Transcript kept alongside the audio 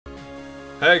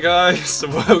Hey guys,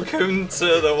 welcome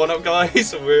to the One Up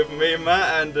Guys with me,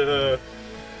 Matt, and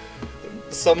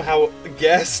somehow a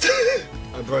guest.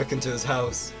 I broke into his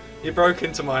house. He broke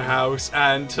into my house,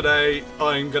 and today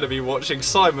I'm going to be watching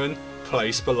Simon play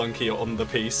Spelunky on the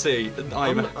PC. And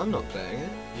I'm not playing it.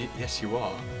 Yes, you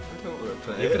are. I don't want to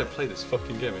play You're it. going to play this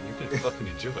fucking game, and you're going to fucking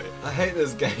enjoy it. I hate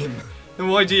this game. Then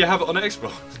why do you have it on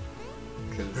Xbox?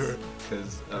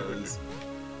 Because I was...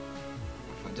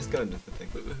 Fine, just go into the thing.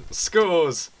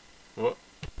 Scores! What?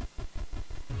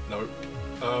 No.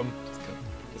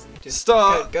 Just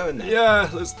Start! Go in there. Yeah,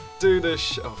 let's do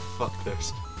this oh, fuck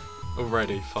this.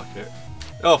 Already, fuck it.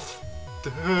 Oh,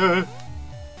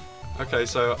 okay,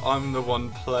 so I'm the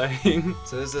one playing.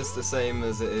 So is this the same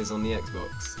as it is on the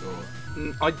Xbox? Or?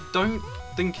 I don't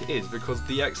think it is, because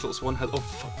the Xbox One has... Oh,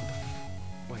 fuck.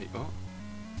 Wait, what?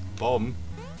 Bomb?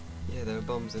 Yeah, there are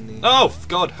bombs in the... Oh,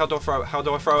 God, how do I throw it? How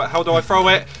do I throw it? How do I throw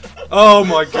it? Oh,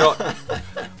 my God.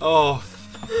 Oh.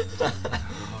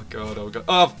 Oh, God, oh, God.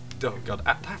 Oh, God.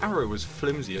 That arrow was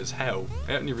flimsy as hell.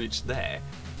 It only reached there.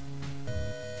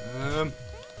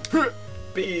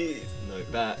 Bees! No,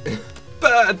 bat.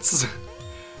 Bats!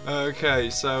 Okay,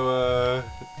 so,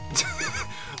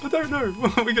 I don't know.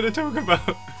 What are we going to talk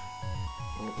about?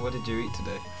 What did you eat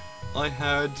today? I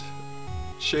had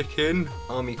chicken.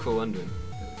 Army crawl under him.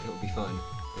 It'll be fine.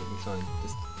 It'll be fine.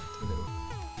 Just a little.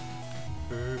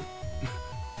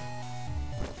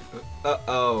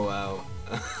 Oh, wow.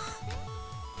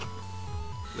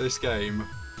 This game.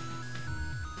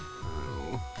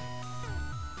 Oh.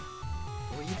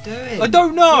 What are you doing? I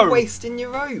don't know! You're wasting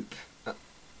your rope.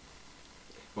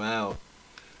 Wow.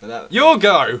 Well, Your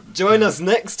go! Join us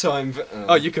next time.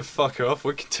 Oh, you can fuck off.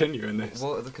 We're continuing this.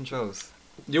 What are the controls?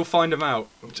 You'll find them out.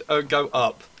 Go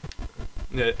up.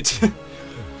 Yeah.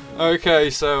 Okay,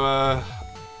 so,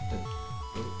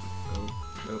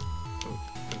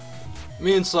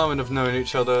 me and Simon have known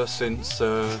each other since,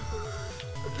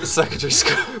 secondary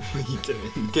school. What are you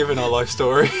doing? Given our life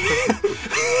story.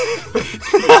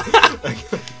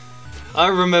 I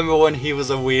remember when he was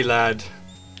a wee lad.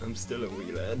 I'm still a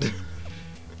wee lad.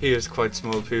 He was quite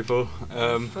small, people.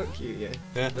 Fuck you, yeah.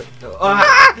 Yeah.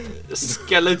 Ah!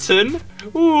 Skeleton.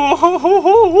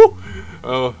 Ooh.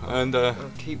 Oh, and I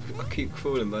keep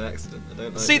crawling by accident. I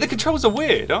don't like see, the it. controls are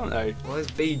weird, aren't they? Why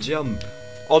is B jump?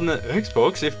 On the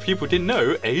Xbox, if people didn't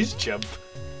know, A's jump.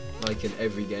 Like in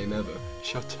every game ever.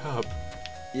 Shut up.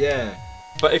 Yeah.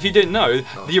 But if you didn't know,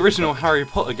 Oh, the original Harry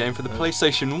Potter game for the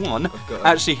PlayStation 1 got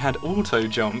actually had auto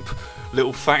jump.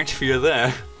 Little fact for you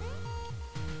there.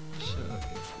 Shut up.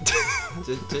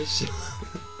 just shut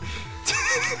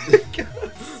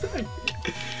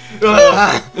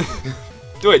up.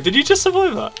 Wait, did you just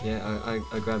survive that? Yeah, I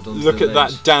grabbed onto Look the at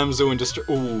ledge. that damsel in distress.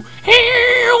 Ooh.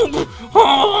 Help!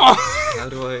 Oh! How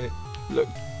do I... Look,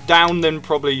 down then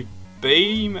probably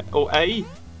B or A?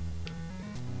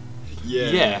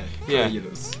 Yeah. Yeah. Oh, you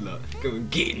little slut. Go and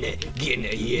get in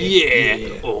there,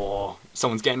 Yeah. Oh,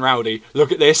 someone's getting rowdy.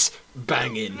 Look at this.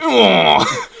 Banging. Oh,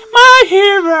 my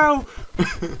hero!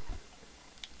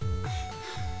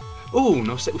 Oh,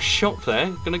 nice little shop there.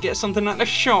 Gonna get something at the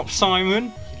shop, Simon.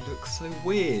 You look so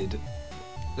weird.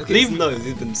 Look at Leave- his nose,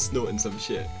 he's been snorting some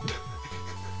shit.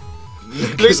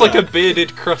 Looks like a bearded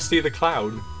Krusty the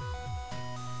Clown.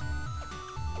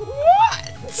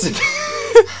 What?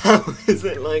 How is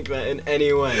it like that in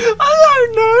any way?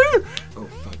 I don't know. Oh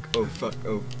fuck, oh fuck,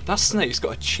 oh. That snake's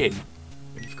got a chin.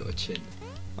 You've got a chin.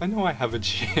 I know I have a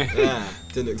chin. Ah,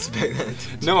 didn't expect that.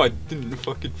 Did you? No, I didn't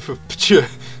fucking.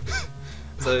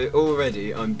 So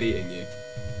already I'm beating you.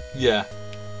 Yeah.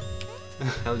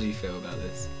 How do you feel about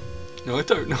this? No, I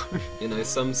don't know. You know,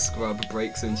 some scrub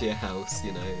breaks into your house,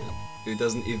 you know, who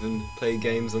doesn't even play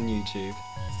games on YouTube,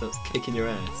 starts kicking your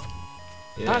ass.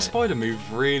 Yeah, That spider moved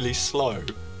really slow.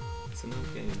 it's an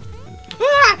old game.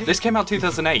 This came out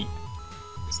 2008.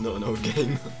 It's not an old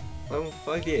game. Well,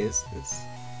 5 years. It's...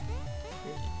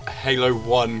 Halo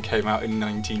 1 came out in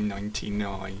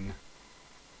 1999.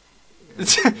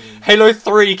 Halo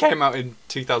 3 came out in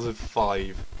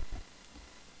 2005.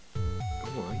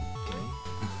 Alright, okay.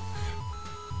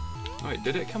 Wait,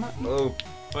 did it come out? Oh,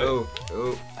 Wait.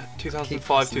 oh.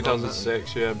 2005,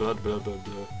 2006, yeah, blah blah blah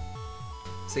blah.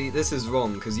 See, this is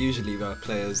wrong, because usually that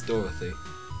player is Dorothy.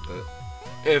 But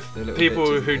If They're little people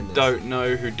bitches who in this. don't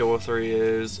know who Dorothy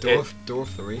is, Dorothy? Dorf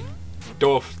 3.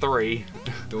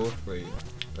 Dorothy.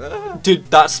 Ah. Dude,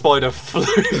 that spider flew.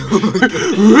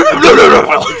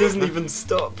 It doesn't even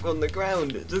stop on the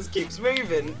ground, it just keeps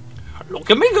moving. Look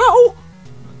at me go!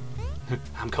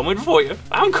 I'm coming for you.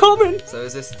 I'm coming. So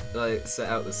is this like set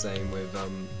out the same with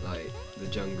like the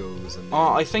jungles and?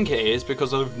 I think it is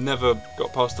because I've never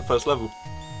got past the first level.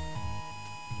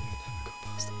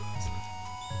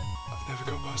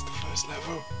 past the first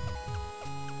level.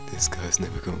 This guy's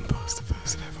never gone past the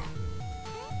first level.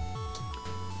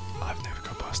 I've never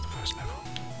gone past the first level.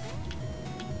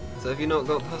 So have you not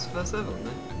got past the first level,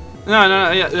 no?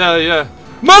 No, yeah.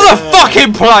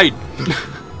 Motherfucking plane!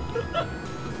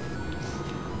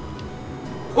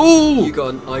 Ooh! You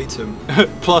got an item.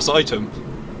 Plus item.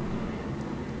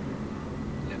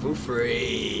 Level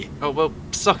 3. Oh, well,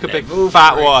 suck a big Level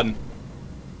fat 3. one.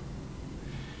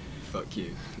 Fuck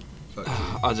you. Fuck you.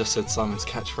 I just said Simon's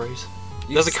catchphrase.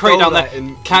 You There's a crate down there.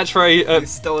 In, Catchphrase. you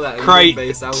stole that in crate.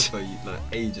 base alpha like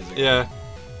ages ago. Yeah,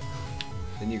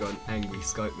 Then you got an angry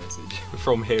Skype message.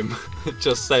 from him.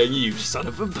 Just saying, you son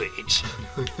of a bitch.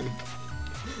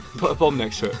 Put a bomb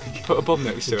next to it. Put a bomb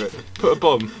next to it. Put a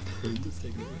bomb. Just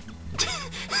take it away.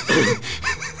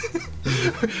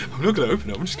 I'm not gonna open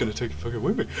it. I'm just gonna take it fucking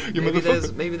with me. You Maybe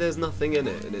motherfucker. maybe there's nothing in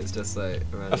it and it's just like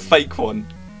a random... A fake one.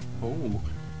 Oh.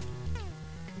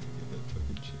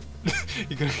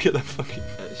 You're gonna get that fucking.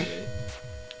 Actually.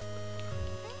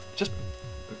 Just.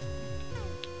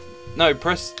 No,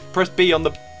 press B on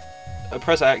the.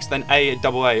 Press X, then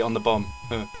double A on the bomb.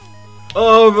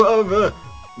 Oh,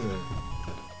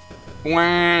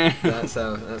 Wah. that's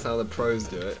how the pros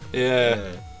do it.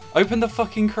 Yeah. Open the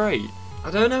fucking crate.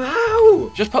 I don't know how.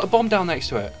 Just put a bomb down next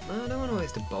to it. No, I don't want to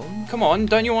waste a bomb. Come on,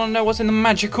 don't you want to know what's in the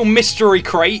magical mystery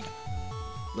crate?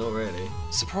 Not really.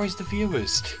 Surprise the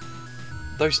viewers.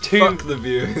 Those two. Fuck the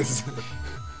viewers.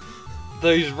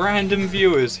 Those random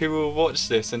viewers who will watch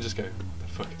this and just go, what the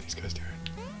fuck are these guys doing?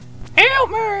 Help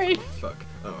me! Fuck.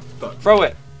 Oh, fuck. Throw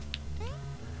it.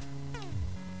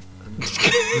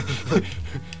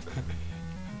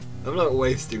 I'm not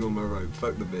wasting all my rope.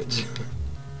 Fuck the bitch.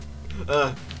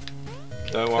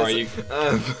 Don't worry, you.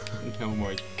 Oh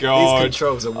my god. These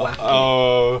controls are wacky.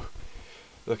 Oh.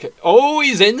 Look at. Oh,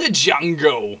 he's in the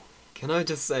jungle. Can I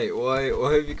just say, why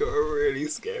have you got a really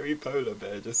scary polar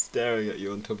bear just staring at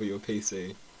you on top of your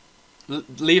PC?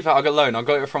 Leave that alone. I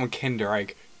got it from a Kinder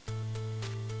Egg.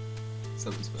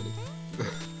 Something's funny.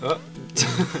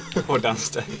 Or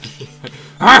downstairs.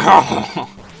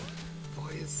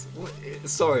 Boys, what?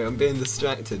 Sorry, I'm being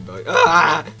distracted by.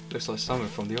 Ah! Looks like Simon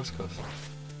from the Oscars.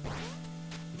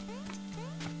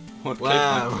 What,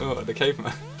 Wow. Caveman? Oh, the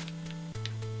caveman. Have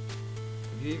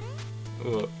you?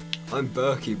 What? I'm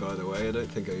Burkey, by the way. I don't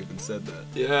think I even said that.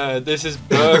 Yeah, this is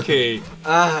Burkey.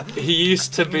 Ah! He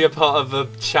used to be a part of a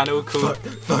channel called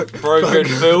Fuck, Broken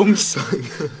fuck. Films.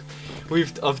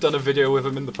 I've done a video with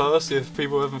him in the past. If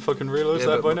people haven't fucking realised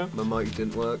that by now. My mic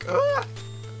didn't work. Ah!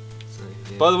 So,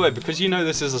 yeah. By the way, because you know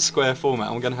this is a square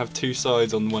format, I'm going to have two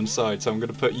sides on one side. So I'm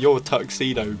going to put your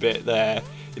tuxedo bit there,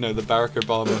 you know, the Barack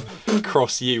Obama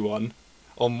cross you one,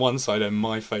 on one side and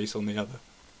my face on the other.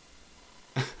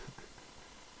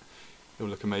 It'll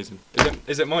look amazing.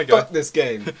 Is it my go? Fuck this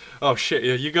game. Oh shit,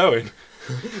 are you going?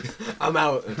 I'm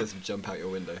out. I'll just jump out your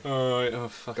window. Alright, oh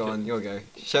fuck Go it. on, you'll go.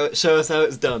 Show us how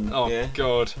it's done. Oh yeah?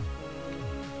 god.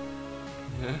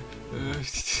 Yeah.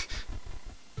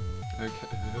 Okay.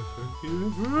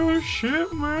 Oh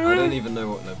shit, man. I don't even know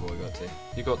what level I got to.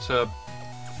 You got to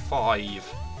 5. Did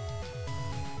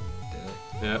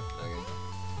I? Yeah. Okay.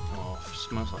 Oh,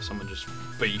 smells like someone just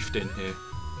beefed in here.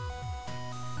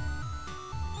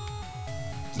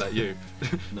 Is that you?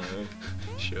 No.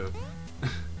 Sure.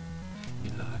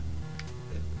 You lie.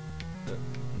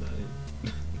 No.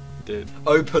 You did.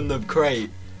 Open the crate.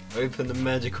 Open the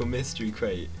magical mystery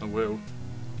crate. I will.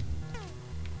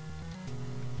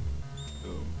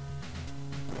 Oh.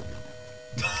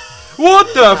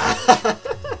 What the f-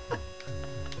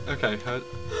 Okay, how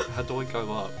do I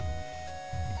go up?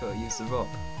 You gotta use the rock.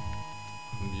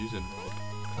 I'm using Rob.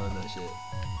 Climb that shit.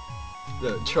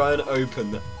 Look, try and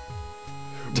open that.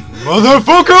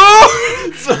 Motherfucker!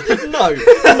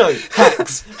 No,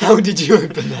 hacks. How did you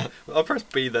open that? I'll press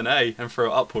B then A and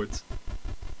throw it upwards.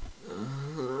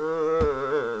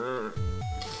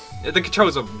 The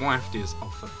controls are wafty as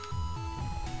alpha.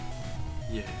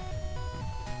 Yeah.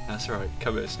 That's right,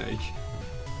 come here, Snake.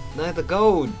 No, the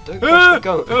gold. Don't crush the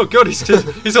gold. Oh god,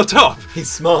 he's on top!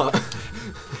 He's smart.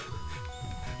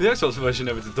 The Xbox version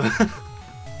never did that.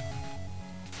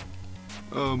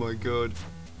 Oh my god.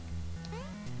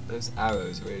 Those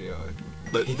arrows really are.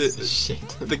 Look, Piece of shit.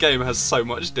 the game has so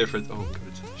much difference. Oh, go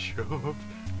to the shop.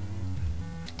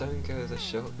 Don't go to the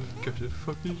shop. Go to the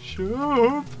fucking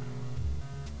shop.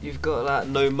 You've got that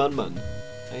no mun.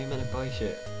 How are you meant to buy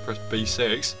shit? Press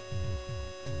B6.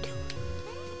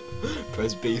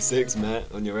 Press B6, Matt,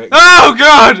 on your X. Oh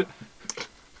god!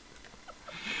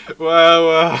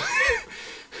 Well,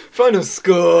 Final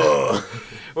score!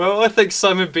 well, I think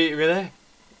Simon beat me there.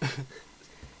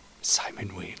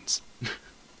 Simon wins.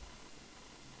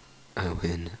 I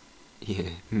win. You,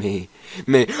 me.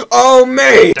 Oh,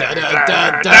 me!